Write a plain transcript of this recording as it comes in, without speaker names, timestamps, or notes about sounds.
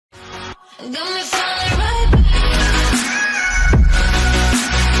Got me falling right back.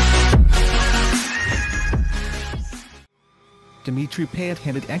 Dimitri Payet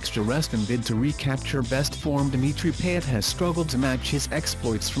headed extra rest in bid to recapture best form. Dimitri Payet has struggled to match his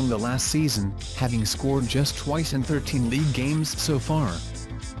exploits from the last season, having scored just twice in 13 league games so far.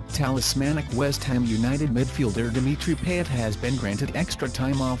 Talismanic West Ham United midfielder Dimitri Payet has been granted extra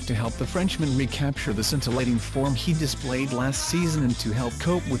time off to help the Frenchman recapture the scintillating form he displayed last season and to help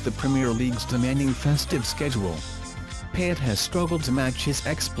cope with the Premier League's demanding festive schedule. Payet has struggled to match his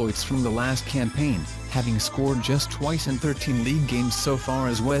exploits from the last campaign, having scored just twice in 13 league games so far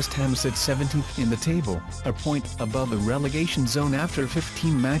as West Ham sits 17th in the table, a point above the relegation zone after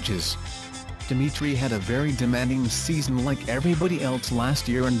 15 matches. Dimitri had a very demanding season like everybody else last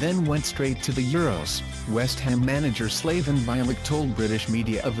year and then went straight to the Euros, West Ham manager Virgil van Dijk told British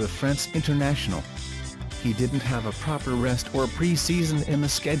media of the French international. He didn't have a proper rest or pre-season, and the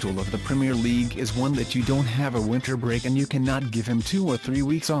schedule of the Premier League is one that you don't have a winter break and you cannot give him 2 or 3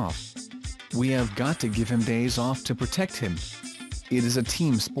 weeks off. We have got to give him days off to protect him. It is a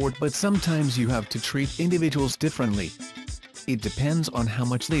team sport, but sometimes you have to treat individuals differently. It depends on how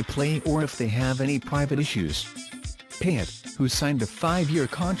much they play or if they have any private issues. Payet, who signed a 5-year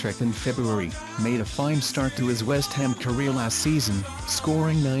contract in February, made a fine start to his West Ham career last season,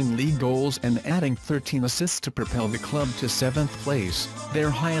 scoring 9 league goals and adding 13 assists to propel the club to 7th place, their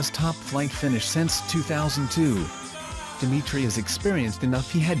highest top-flight finish since 2002. Dimitri is experienced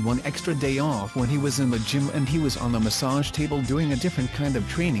enough. He had 1 extra day off when he was in the gym and he was on the massage table doing a different kind of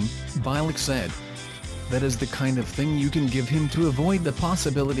training, Dijk said. That is the kind of thing you can give him to avoid the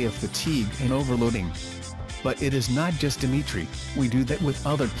possibility of fatigue and overloading. But it is not just Dimitri, we do that with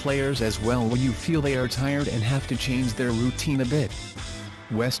other players as well when you feel they are tired and have to change their routine a bit.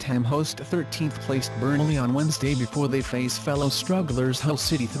 West Ham host 13th placed Burnley on Wednesday before they face fellow strugglers Hull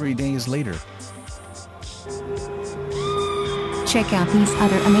City 3 days later. Check out these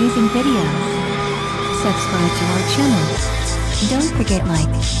other amazing videos. Subscribe to our channel. Don't forget like,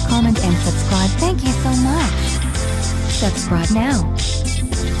 comment and subscribe. Thank you so much. Subscribe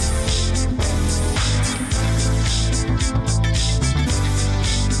now.